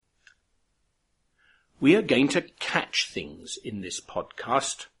We are going to catch things in this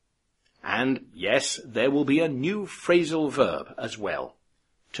podcast. And yes, there will be a new phrasal verb as well,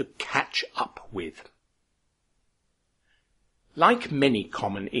 to catch up with. Like many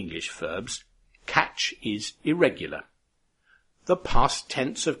common English verbs, catch is irregular. The past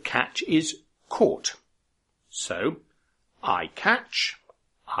tense of catch is caught. So, I catch,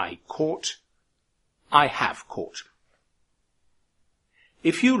 I caught, I have caught.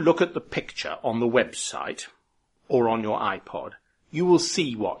 If you look at the picture on the website or on your iPod, you will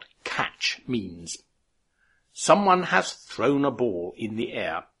see what catch means. Someone has thrown a ball in the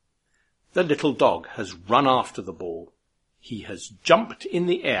air. The little dog has run after the ball. He has jumped in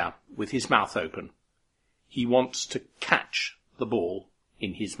the air with his mouth open. He wants to catch the ball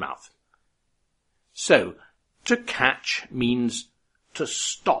in his mouth. So, to catch means to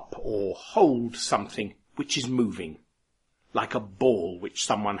stop or hold something which is moving, like a ball which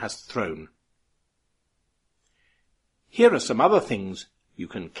someone has thrown. Here are some other things you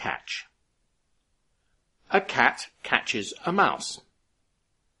can catch. A cat catches a mouse.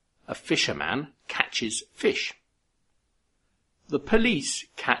 A fisherman catches fish. The police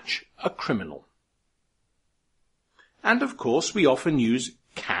catch a criminal. And of course, we often use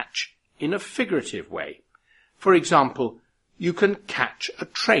catch in a figurative way. For example, you can catch a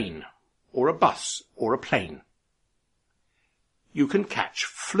train, or a bus, or a plane. You can catch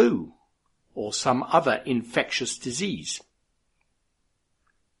flu, or some other infectious disease.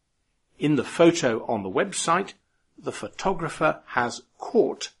 In the photo on the website, the photographer has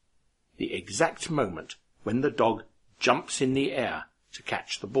caught the exact moment when the dog jumps in the air to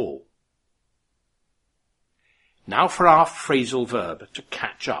catch the ball. Now for our phrasal verb, to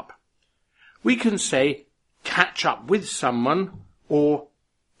catch up. We can say catch up with someone or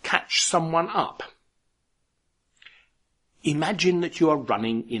catch someone up. Imagine that you are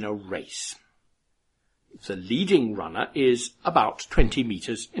running in a race. The leading runner is about 20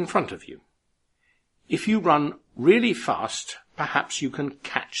 meters in front of you. If you run really fast, perhaps you can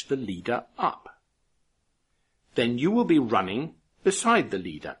catch the leader up. Then you will be running beside the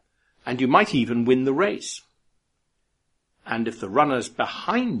leader, and you might even win the race. And if the runners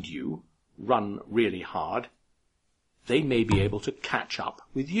behind you run really hard, they may be able to catch up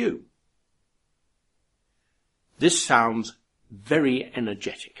with you. This sounds very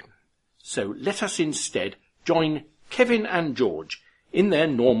energetic. So let us instead join Kevin and George in their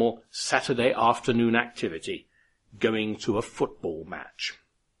normal Saturday afternoon activity, going to a football match.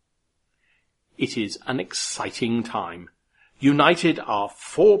 It is an exciting time. United are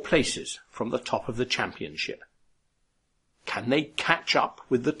 4 places from the top of the championship. Can they catch up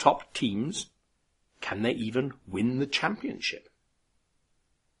with the top teams? Can they even win the championship?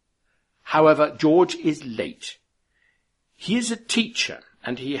 However, George is late. He is a teacher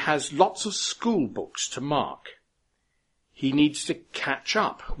and he has lots of school books to mark. He needs to catch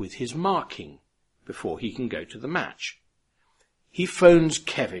up with his marking before he can go to the match. He phones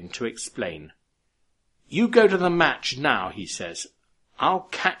Kevin to explain. You go to the match now, he says. I'll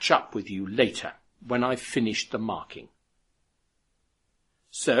catch up with you later when I've finished the marking.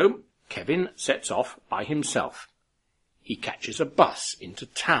 So, Kevin sets off by himself. He catches a bus into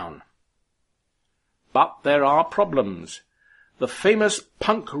town. But there are problems. The famous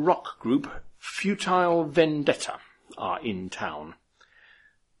punk rock group Futile Vendetta are in town.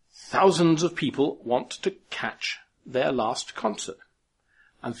 Thousands of people want to catch their last concert,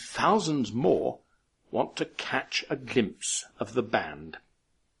 and thousands more want to catch a glimpse of the band.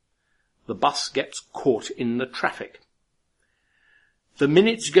 The bus gets caught in the traffic. The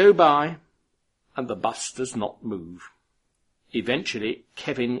minutes go by, and the bus does not move. Eventually,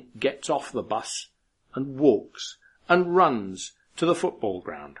 Kevin gets off the bus and walks and runs to the football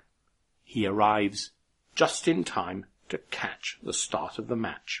ground. He arrives just in time to catch the start of the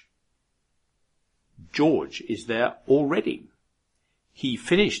match. George is there already. He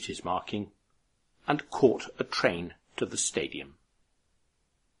finished his marking and caught a train to the stadium.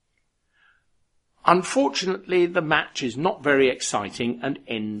 Unfortunately, the match is not very exciting and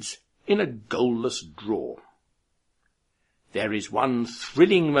ends in a goalless draw. There is one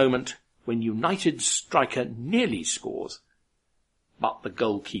thrilling moment when United's striker nearly scores, but the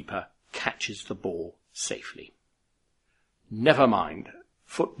goalkeeper catches the ball safely. Never mind,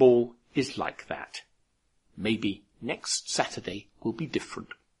 football is like that. Maybe next Saturday will be different.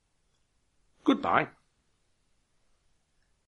 Goodbye.